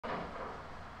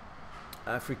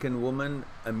African woman,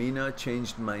 Amina,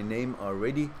 changed my name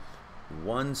already.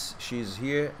 Once she's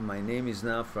here, my name is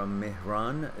now from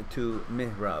Mehran to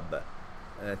Mihrab.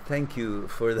 Thank you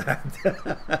for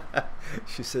that.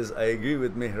 She says, I agree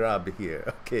with Mihrab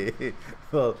here. Okay,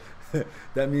 well,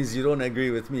 that means you don't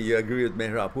agree with me, you agree with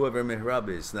Mihrab, whoever Mihrab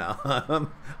is now.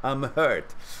 I'm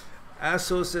hurt.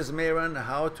 Aso says, Mehran,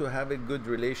 how to have a good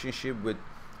relationship with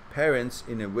parents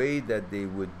in a way that they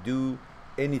would do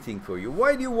anything for you.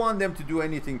 Why do you want them to do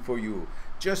anything for you?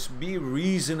 Just be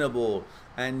reasonable,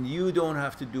 and you don't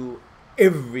have to do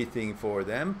everything for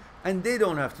them, and they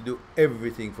don't have to do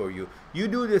everything for you. You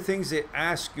do the things they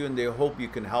ask you and they hope you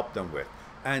can help them with,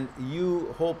 and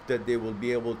you hope that they will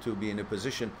be able to be in a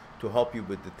position to help you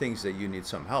with the things that you need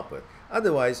some help with.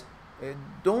 Otherwise,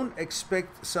 don't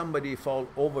expect somebody to fall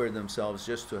over themselves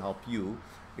just to help you,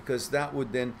 because that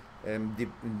would then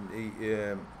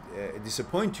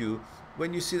disappoint you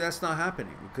when you see that's not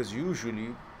happening, because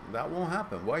usually that won't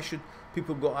happen. Why should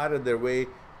people go out of their way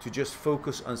to just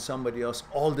focus on somebody else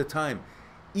all the time?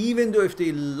 Even though if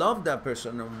they love that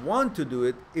person and want to do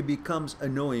it, it becomes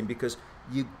annoying, because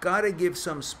you gotta give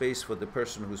some space for the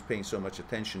person who's paying so much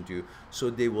attention to you, so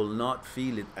they will not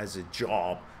feel it as a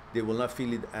job. They will not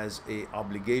feel it as an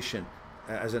obligation,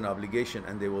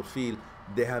 and they will feel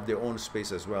they have their own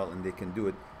space as well, and they can do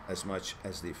it as much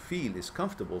as they feel is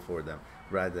comfortable for them,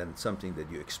 rather than something that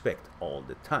you expect all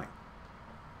the time.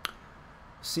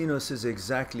 Sino says,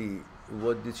 exactly,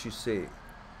 what did she say?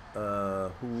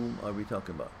 Whom are we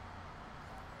talking about?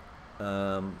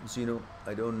 Zeno,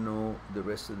 I don't know the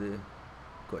rest of the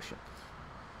question.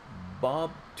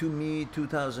 Bob to me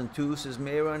 2002 says,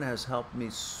 Mehran has helped me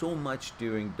so much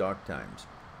during dark times.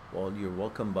 Well, you're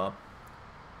welcome, Bob.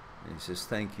 And he says,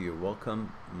 thank you, you're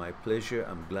welcome, my pleasure,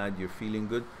 I'm glad you're feeling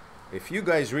good. If you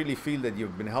guys really feel that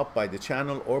you've been helped by the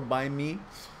channel or by me,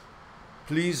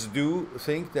 please do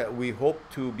think that we hope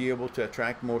to be able to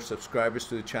attract more subscribers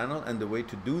to the channel, and the way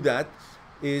to do that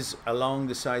is along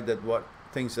the side that what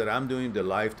things that I'm doing, the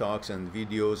live talks and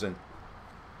videos and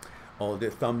all the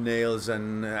thumbnails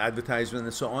and advertisement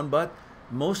and so on. But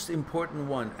most important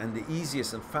one and the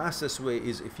easiest and fastest way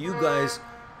is if you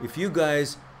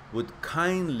guys would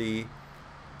kindly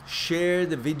share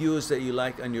the videos that you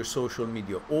like on your social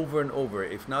media over and over.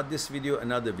 If not this video,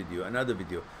 another video, another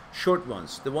video. Short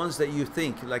ones, the ones that you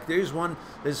think, like there's one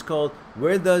that's called,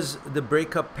 where does the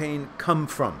breakup pain come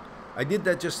from? I did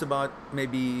that just about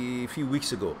maybe a few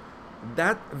weeks ago.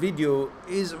 That video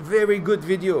is a very good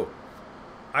video.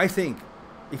 I think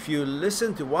if you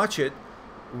listen to watch it,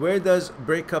 where does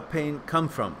breakup pain come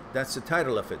from? That's the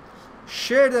title of it.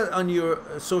 Share that on your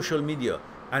social media,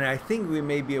 and I think we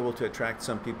may be able to attract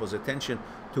some people's attention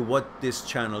to what this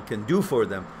channel can do for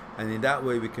them. And in that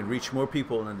way, we can reach more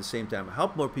people and at the same time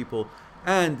help more people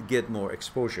and get more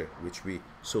exposure, which we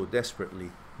so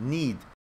desperately need.